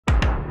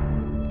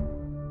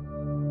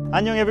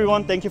Annyeong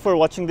everyone, thank you for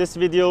watching this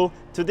video.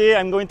 Today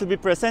I'm going to be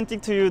presenting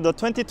to you the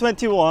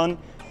 2021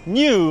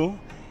 new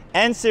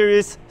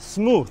N-Series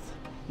Smooth.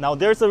 Now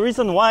there's a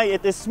reason why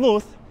it is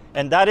smooth,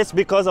 and that is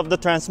because of the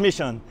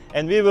transmission.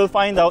 And we will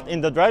find out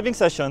in the driving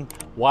session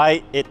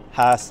why it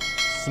has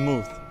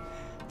smooth.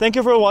 Thank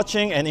you for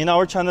watching, and in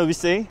our channel we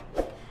say,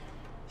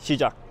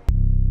 시작!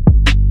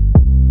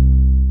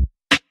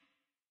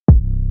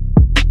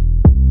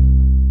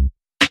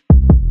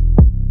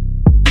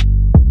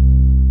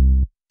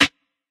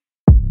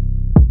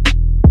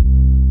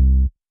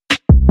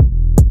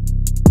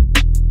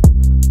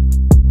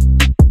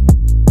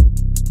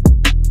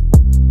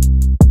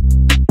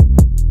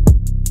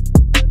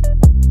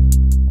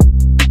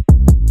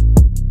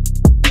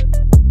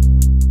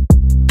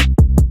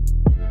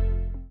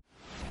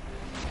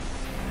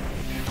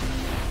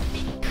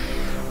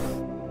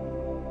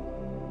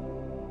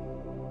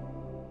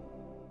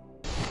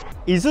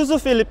 Isuzu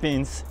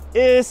Philippines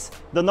is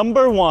the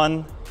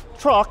 #1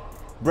 truck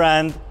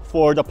brand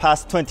for the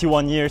past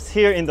 21 years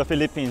here in the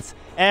Philippines,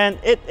 and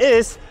it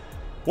is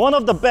one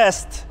of the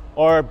best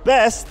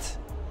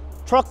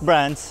truck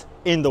brands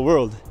in the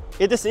world.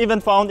 It is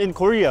even found in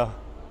Korea.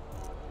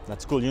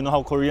 That's cool. You know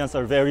how Koreans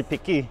are very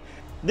picky.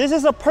 This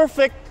is a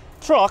perfect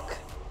truck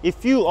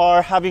if you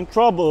are having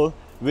trouble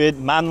with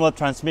manual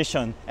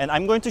transmission, and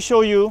I'm going to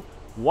show you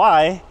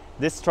why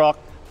this truck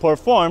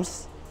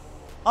performs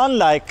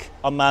unlike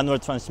a manual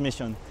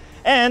transmission.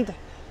 And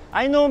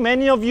I know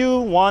many of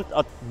you want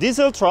a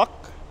diesel truck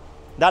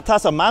that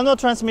has a manual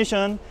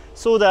transmission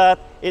so that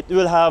it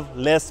will have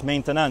less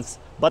maintenance.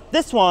 But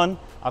this one,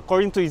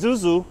 according to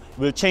Isuzu,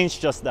 will change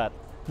just that.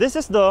 This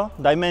is the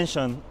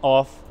dimension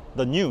of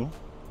the new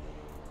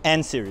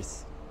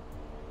N-Series.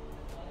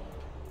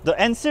 The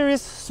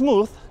N-Series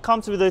Smooth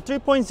comes with a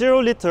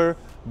 3.0 liter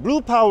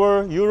Blue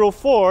Power Euro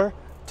 4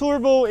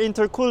 turbo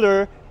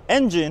intercooler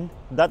engine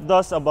that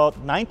does about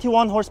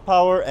 91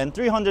 horsepower and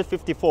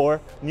 354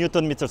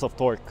 Newton meters of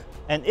torque.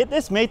 And it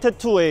is mated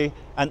to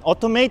an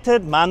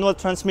automated manual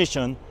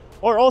transmission,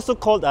 or also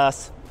called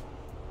as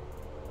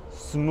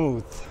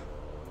smooth.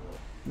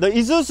 The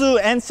Isuzu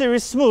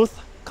N-Series Smooth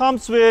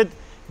comes with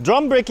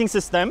drum braking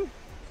system,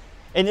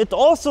 and it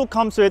also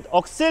comes with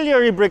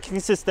auxiliary braking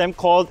system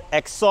called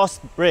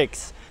exhaust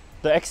brakes.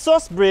 The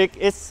exhaust brake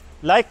is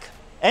like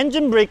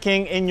engine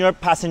braking in your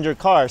passenger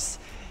cars.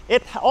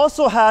 It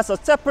also has a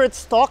separate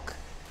stalk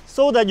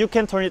so that you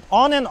can turn it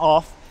on and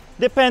off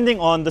depending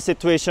on the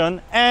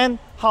situation and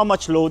how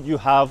much load you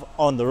have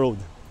on the road.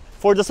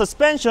 For the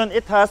suspension,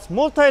 it has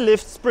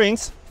multi-lift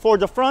springs for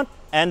the front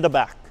and the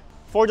back.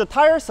 For the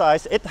tire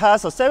size, it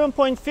has a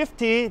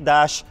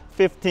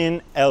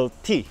 7.50-15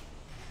 LT.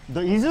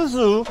 The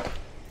Isuzu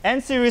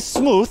N-Series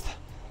Smooth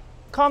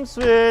comes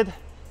with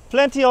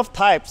plenty of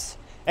types,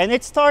 and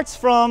it starts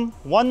from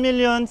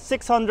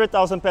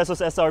 1,600,000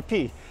 pesos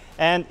SRP,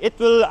 and it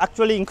will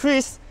actually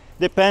increase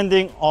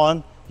depending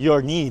on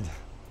your need.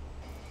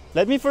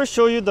 Let me first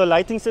show you the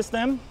lighting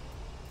system.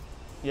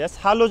 Yes,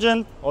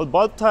 halogen or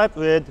bulb type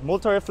with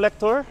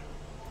multi-reflector.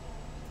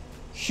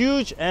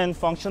 Huge and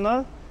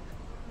functional.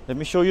 Let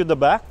me show you the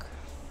back.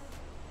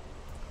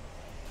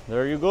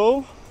 There you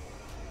go.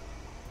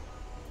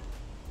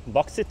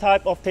 Boxy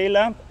type of tail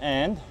lamp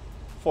and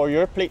for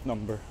your plate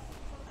number.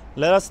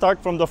 Let us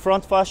start from the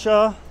front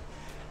fascia.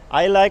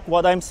 I like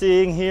what I'm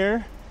seeing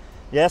here.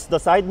 Yes, the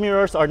side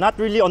mirrors are not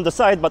really on the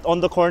side but on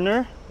the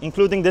corner,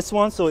 including this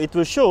one, so it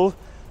will show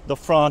the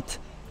front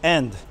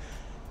end.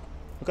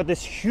 Look at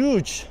this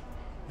huge,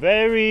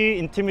 very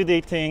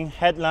intimidating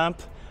headlamp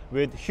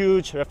with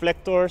huge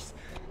reflectors.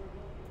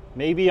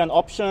 Maybe an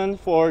option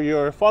for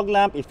your fog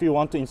lamp if you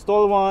want to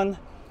install one.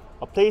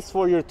 A place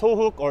for your tow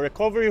hook or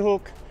recovery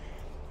hook.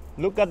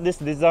 Look at this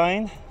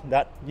design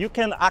that you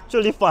can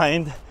actually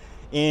find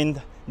in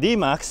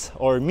D-Max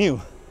or Mu.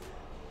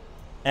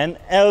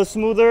 NL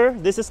Smoother,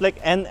 this is like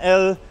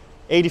NL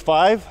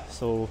 85,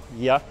 so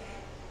yeah.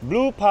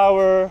 Blue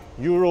Power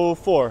Euro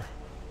 4.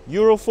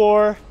 Euro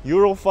 4,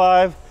 Euro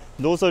 5,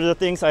 those are the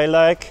things I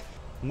like.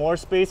 More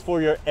space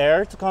for your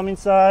air to come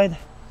inside.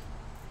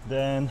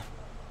 Then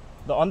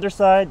the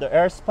underside, the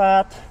air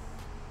spat,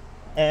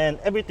 and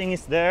everything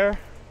is there.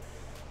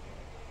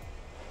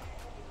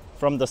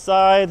 From the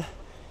side,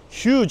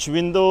 huge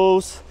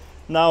windows.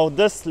 Now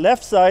this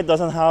left side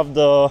doesn't have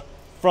the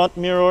front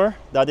mirror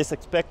that is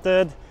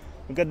expected.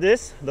 Look at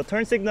this, the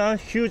turn signal,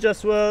 huge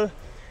as well.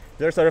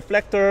 There's a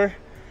reflector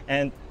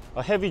and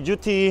a heavy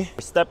duty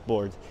step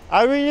board.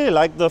 I really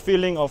like the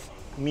feeling of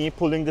me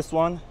pulling this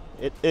one.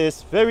 It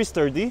is very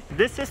sturdy.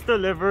 This is the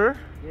lever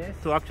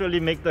to actually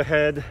make the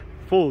head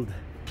fold.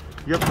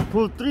 You have to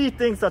pull 3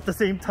 things at the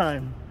same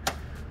time.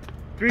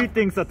 3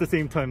 things at the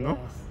same time, no?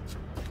 Yes.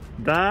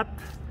 That,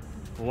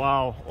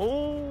 wow.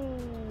 Oh.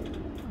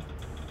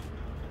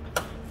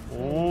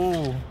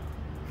 Oh.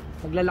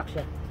 Maglalak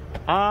siya.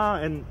 Ah,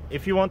 and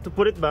if you want to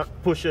put it back,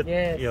 push it.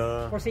 Yes,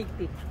 yeah. for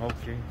safety.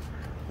 Okay.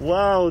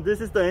 Wow, this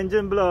is the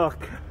engine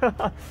block.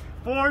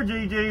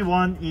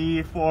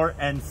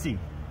 4JJ1E4NC.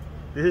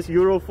 This is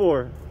Euro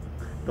 4.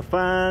 The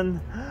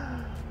fan.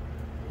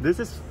 This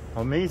is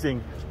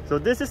Amazing. So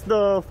this is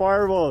the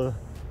firewall.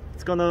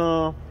 It's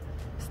gonna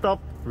stop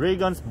ray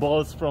gun's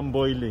balls from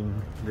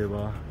boiling,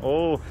 diba?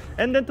 Oh,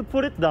 and then to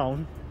put it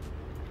down,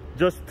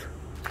 just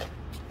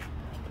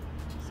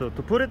so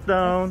to put it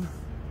down,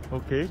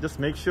 okay, just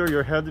make sure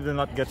your head will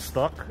not get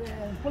stuck.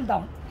 Pull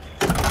down.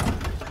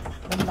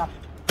 Pull up.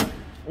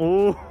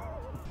 Oh,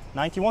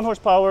 91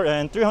 horsepower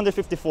and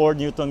 354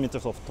 Newton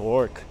meters of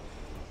torque.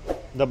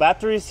 The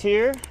battery is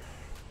here.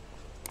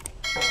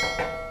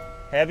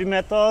 Heavy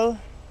metal.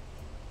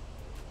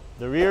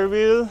 The rear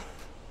wheel.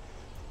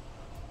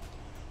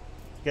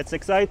 Gets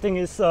exciting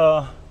is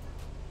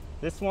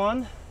this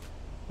one,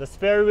 the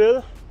spare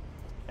wheel,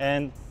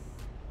 and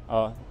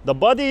the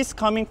body is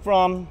coming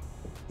from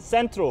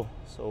Centro,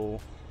 so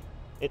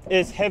it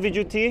is heavy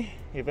duty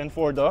even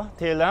for the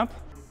tail lamp.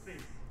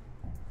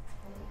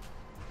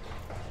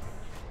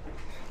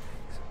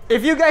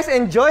 If you guys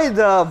enjoyed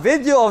the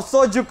video of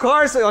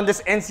SoJooCars on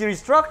this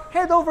N-Series truck,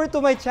 head over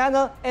to my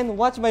channel and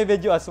watch my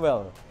video as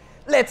well.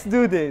 Let's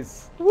do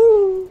this!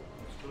 Woo!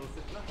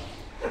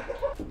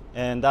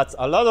 And that's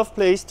a lot of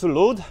place to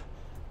load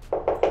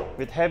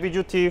with heavy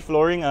duty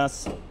flooring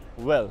as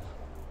well.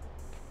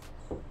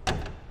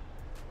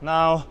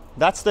 Now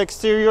that's the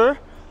exterior,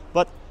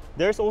 but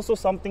there's also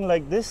something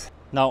like this.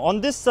 Now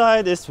on this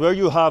side is where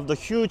you have the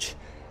huge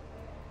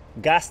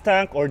gas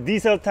tank or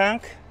diesel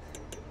tank.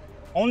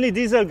 Only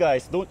diesel,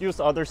 guys, don't use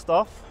other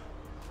stuff.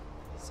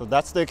 So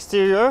that's the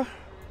exterior.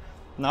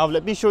 Now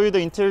let me show you the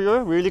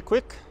interior really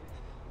quick.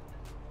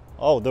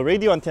 Oh, the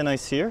radio antenna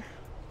is here.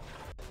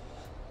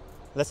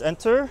 Let's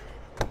enter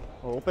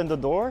or open the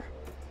door.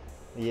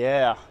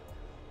 Yeah,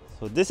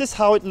 so this is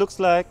how it looks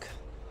like.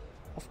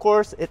 Of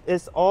course, it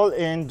is all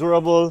in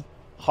durable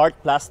hard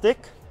plastic,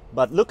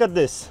 but look at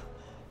this.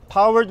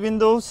 Powered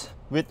windows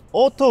with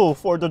auto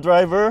for the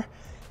driver,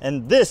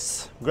 and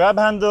this grab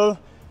handle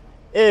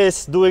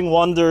is doing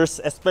wonders,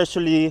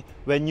 especially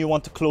when you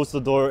want to close the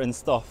door and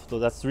stuff. So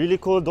that's really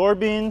cool. Door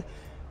bin,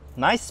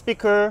 nice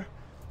speaker,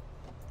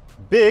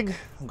 big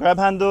grab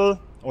handle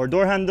or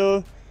door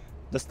handle.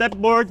 The step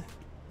board,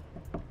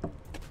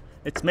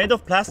 it's made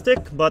of plastic,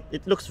 but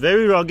it looks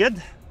very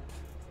rugged.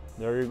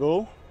 There you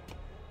go.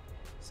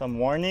 Some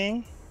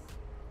warning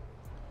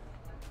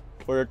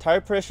for your tire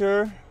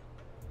pressure.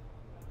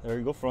 There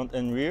you go, front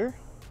and rear.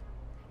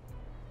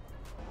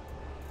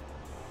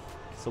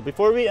 So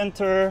before we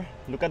enter,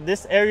 look at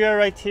this area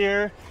right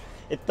here.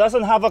 It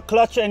doesn't have a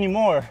clutch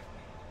anymore.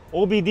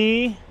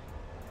 OBD.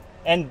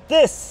 And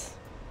this,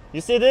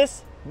 you see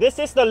this? This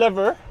is the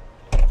lever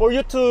for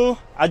you to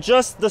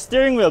adjust the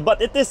steering wheel,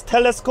 but it is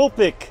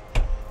telescopic.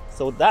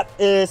 So that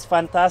is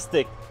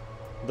fantastic.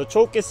 The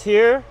choke is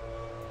here.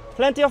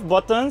 Plenty of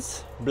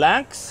buttons,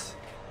 blanks.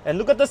 And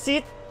look at the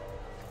seat.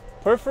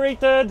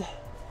 Perforated.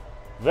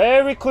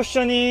 Very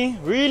cushiony,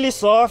 really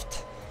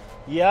soft.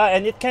 Yeah,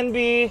 and it can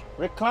be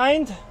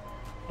reclined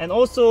and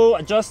also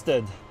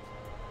adjusted.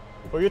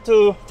 For you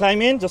to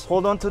climb in, just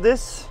hold on to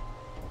this.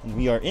 And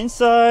we are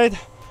inside.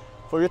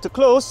 For you to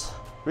close,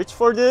 reach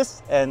for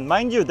this. And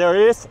mind you, there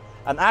is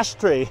an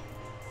ashtray.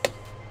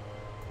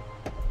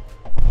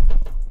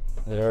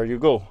 There you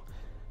go.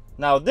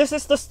 Now this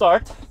is the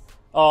start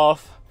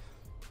of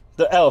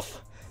the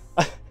Elf.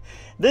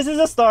 This is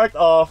the start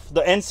of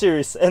the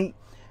N-Series. And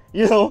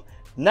you know,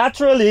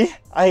 naturally,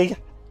 I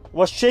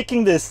was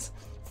shaking this,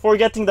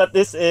 forgetting that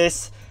this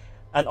is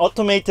an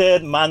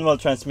automated manual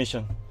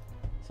transmission.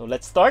 So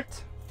let's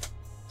start.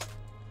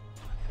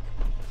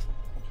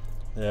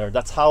 There,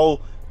 that's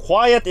how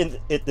quiet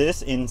it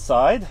is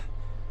inside.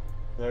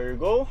 There you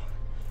go.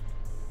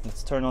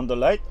 Let's turn on the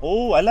light.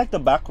 Oh, I like the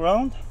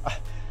background.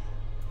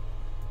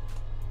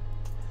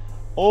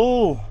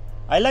 Oh,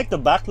 I like the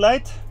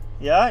backlight.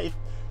 Yeah, it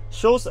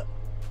shows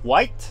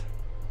white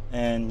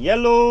and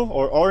yellow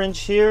or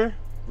orange here,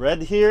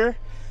 red here.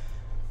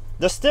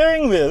 The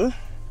steering wheel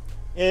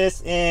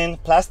is in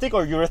plastic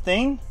or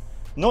urethane.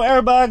 No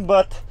airbag,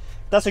 but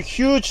that's a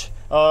huge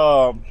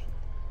horn.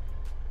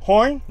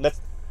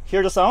 Let's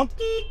hear the sound.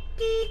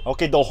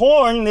 Okay, the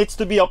horn needs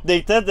to be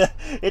updated.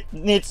 It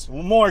needs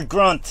more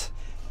grunt.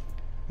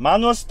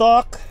 Manual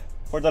stock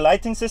for the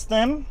lighting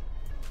system.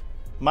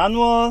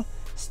 Manual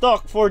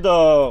stock for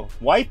the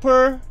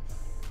wiper.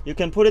 You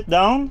can put it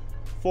down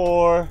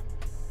for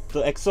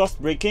the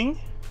exhaust braking.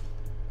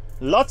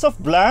 Lots of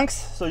blanks,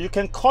 so you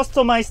can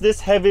customize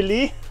this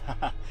heavily.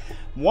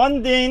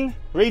 One DIN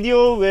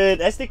radio with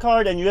SD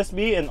card and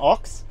USB and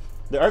aux.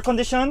 The air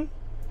condition.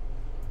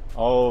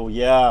 Oh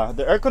yeah,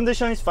 the air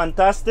condition is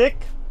fantastic.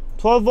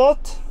 12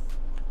 volt.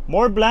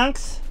 More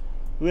blanks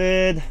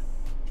with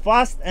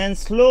fast and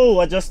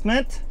slow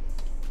adjustment.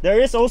 There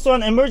is also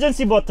an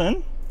emergency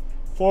button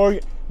for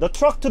the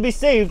truck to be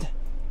saved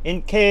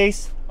in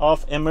case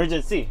of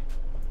emergency.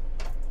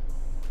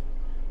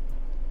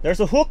 There's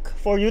a hook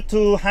for you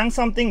to hang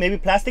something, maybe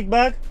plastic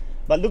bag.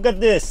 But look at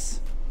this.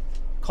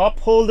 Cup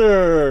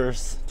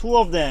holders, 2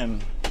 of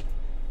them.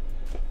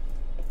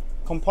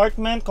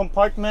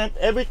 Compartment,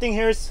 everything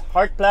here is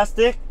hard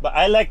plastic, but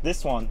I like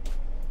this one.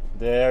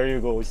 There you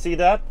go, you see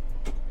that?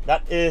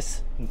 That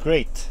is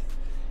great.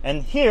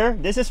 And here,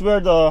 this is where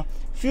the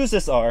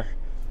fuses are.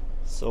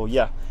 So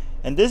yeah,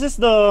 and this is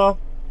the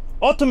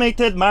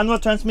automated manual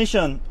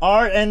transmission,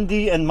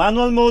 R&D and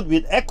manual mode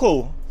with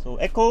echo. So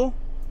echo.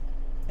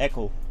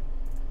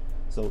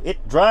 So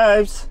it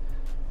drives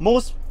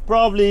most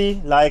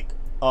probably like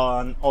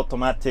an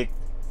automatic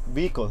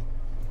vehicle.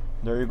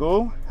 There you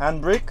go,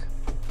 handbrake.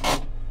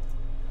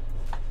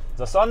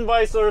 The sun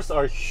visors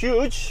are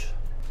huge.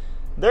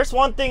 There's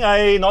one thing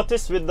I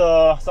noticed with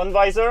the sun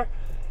visor.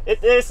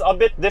 It is a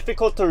bit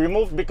difficult to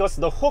remove because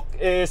the hook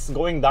is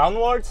going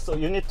downwards, so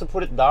you need to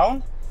put it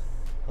down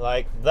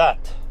like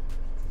that.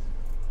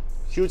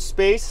 Huge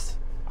space.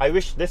 I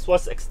wish this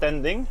was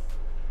extending.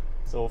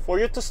 So for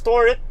you to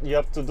store it, you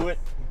have to do it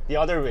the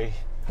other way.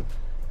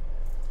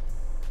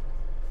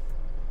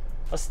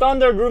 A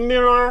standard room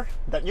mirror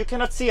that you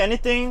cannot see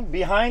anything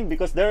behind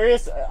because there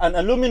is an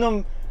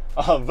aluminum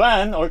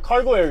van or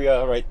cargo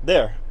area right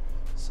there.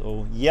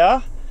 So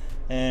yeah,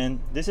 and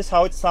this is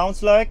how it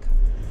sounds like.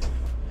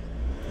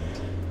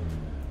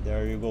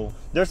 There you go.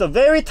 There's a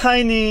very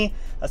tiny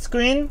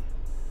screen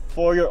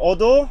for your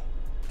auto,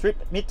 trip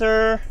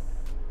meter,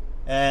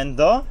 and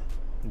the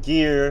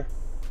gear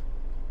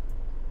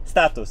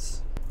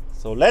status.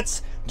 So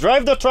let's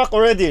drive the truck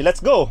already. Let's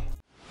go.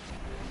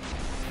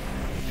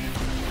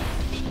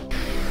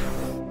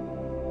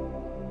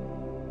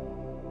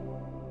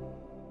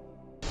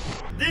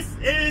 This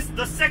is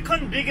the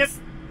second biggest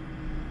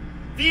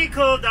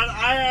vehicle that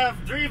I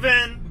have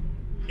driven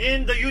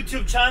in the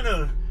YouTube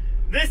channel.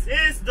 This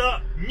is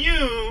the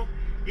new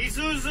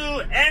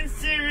Isuzu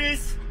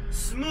N-Series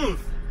Smooth.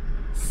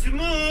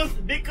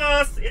 Smooth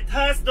because it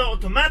has the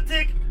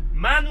automatic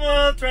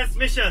manual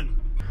transmission.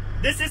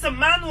 This is a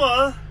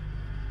manual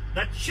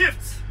that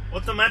shifts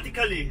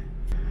automatically.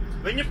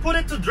 When you put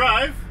it to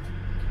drive,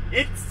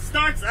 it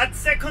starts at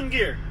second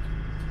gear.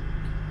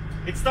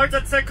 It starts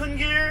at second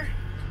gear,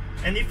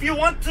 and if you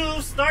want to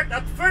start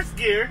at first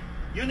gear,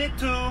 you need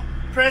to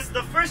press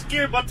the first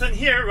gear button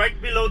here, right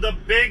below the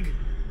big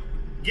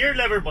gear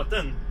lever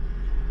button.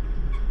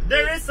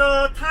 There is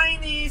a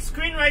tiny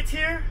screen right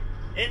here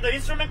in the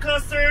instrument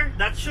cluster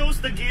that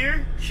shows the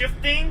gear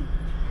shifting,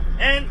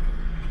 and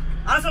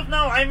as of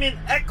now I'm in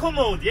eco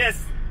mode.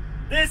 Yes,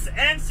 this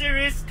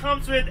N-Series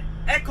comes with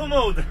eco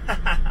mode.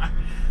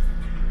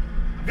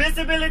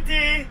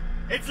 Visibility,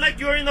 it's like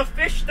you're in a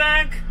fish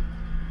tank.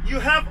 You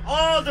have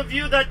all the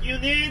view that you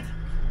need,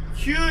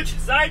 huge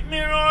side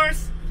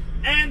mirrors,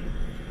 and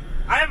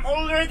I'm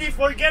already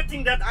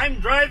forgetting that I'm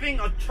driving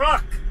a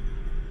truck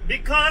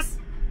because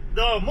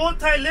the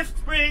multi-lift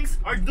springs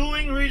are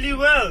doing really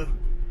well,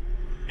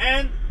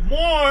 and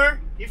more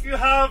if you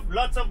have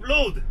lots of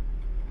load.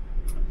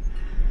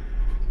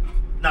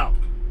 Now,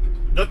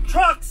 the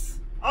trucks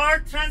are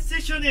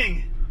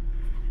transitioning.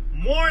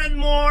 More and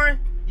more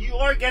you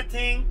are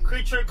getting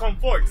creature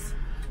comforts.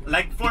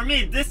 Like for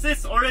me, this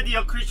is already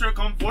a creature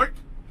comfort.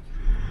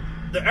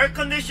 The air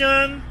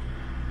condition,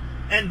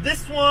 and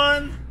this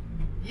one,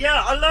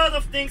 yeah, a lot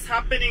of things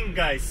happening,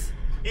 guys,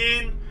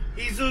 in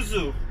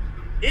Isuzu.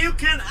 You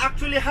can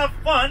actually have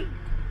fun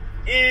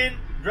in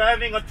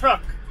driving a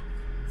truck.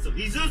 So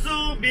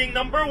Isuzu being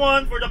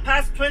 #1 for the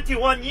past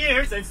 21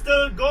 years and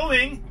still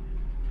going,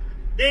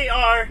 they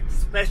are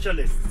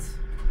specialists.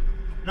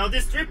 Now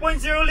this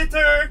 3.0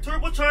 liter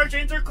turbocharged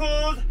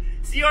intercooled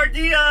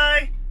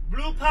CRDI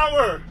Blue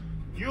Power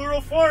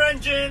Euro 4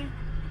 engine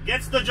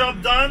gets the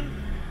job done.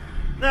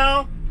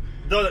 Now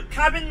the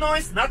cabin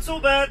noise, not so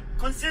bad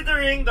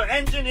considering the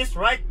engine is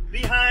right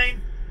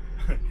behind,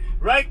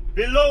 right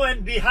below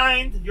and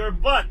behind your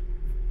butt.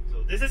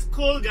 So this is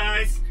cool,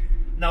 guys.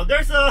 Now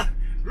there's a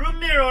room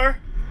mirror,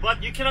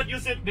 but you cannot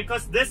use it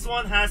because this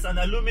one has an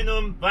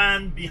aluminum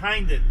band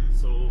behind it.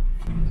 So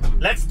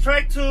let's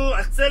try to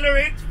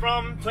accelerate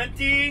from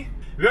 20.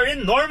 We're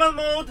in normal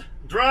mode.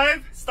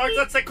 Drive starts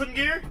at second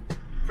gear.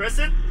 Press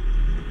it.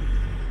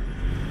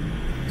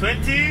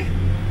 20.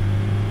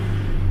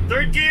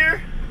 Third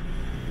gear.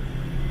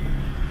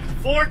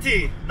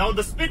 40. Now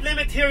the speed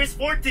limit here is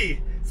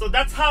 40. So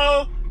that's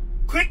how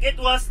quick it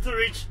was to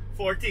reach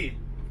 40.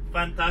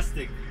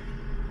 Fantastic.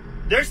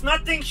 There's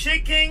nothing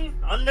shaking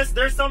unless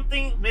there's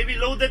something maybe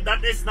loaded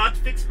that is not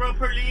fixed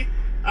properly.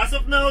 As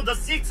of now, the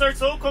seats are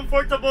so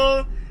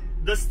comfortable.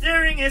 The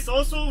steering is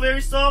also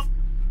very soft.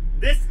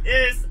 This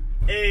is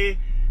a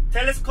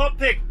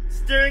telescopic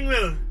steering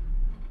wheel,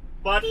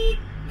 but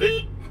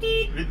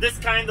with this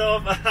kind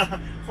of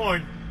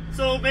horn.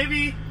 So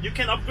maybe you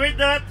can upgrade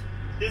that.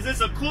 This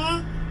is a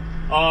cool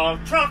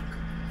truck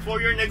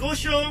for your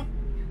negosyo.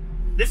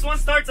 This one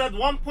starts at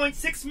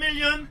 1.6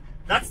 million.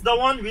 That's the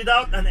one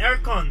without an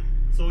aircon.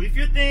 So if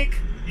you think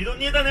you don't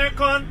need an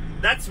aircon,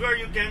 that's where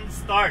you can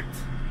start.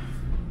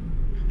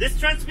 This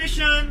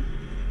transmission,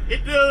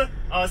 it will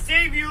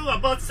save you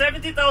about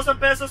 70,000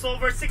 pesos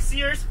over 6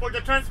 years for the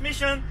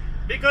transmission,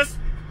 because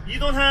you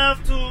don't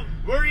have to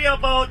worry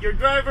about your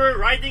driver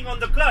riding on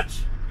the clutch,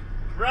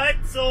 right?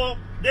 So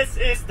this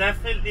is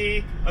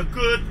definitely a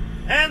good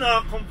and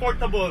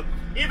comfortable.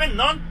 Even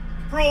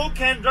non-pro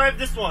can drive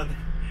this one.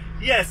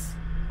 Yes,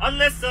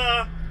 unless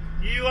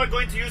you are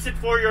going to use it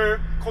for your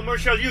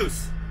commercial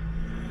use.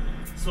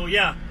 So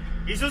yeah,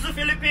 Isuzu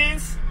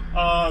Philippines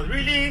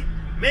really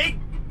make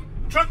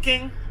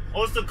trucking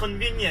also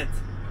convenient.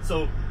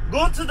 So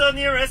go to the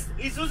nearest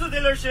Isuzu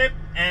dealership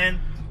and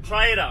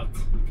try it out.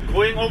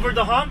 Going over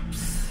the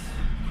humps.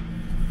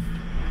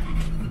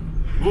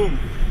 Boom.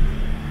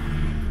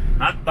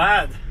 Not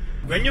bad.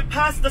 When you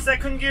pass the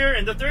second gear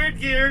and the third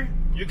gear,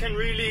 you can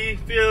really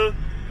feel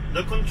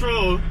the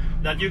control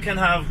that you can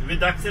have with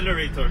the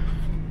accelerator.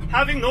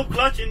 Having no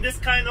clutch in this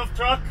kind of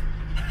truck,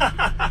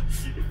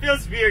 it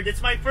feels weird.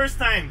 It's my first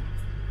time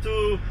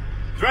to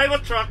drive a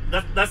truck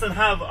that doesn't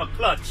have a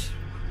clutch,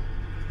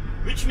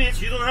 which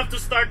means you don't have to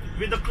start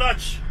with the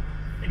clutch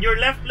and your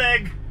left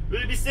leg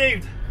will be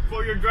saved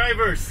for your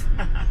drivers.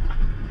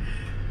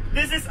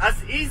 This is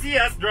as easy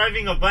as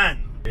driving a van.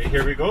 Okay,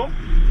 here we go.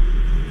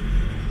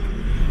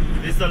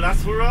 This is the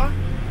last hurrah.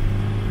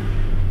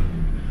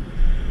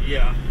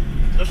 Yeah,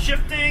 the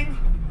shifting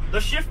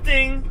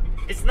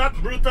it's not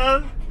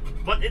brutal,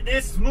 but it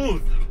is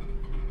smooth.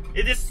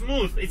 It is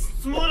smooth. It's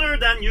smoother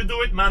than you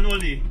do it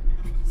manually.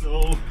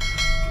 So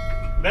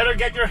better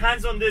get your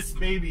hands on this,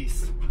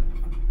 babies.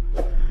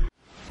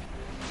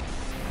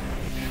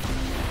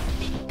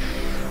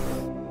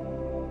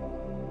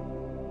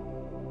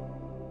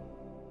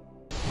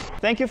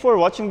 Thank you for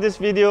watching this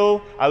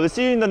video. I will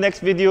see you in the next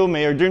video.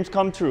 May your dreams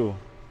come true.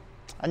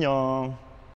 안녕.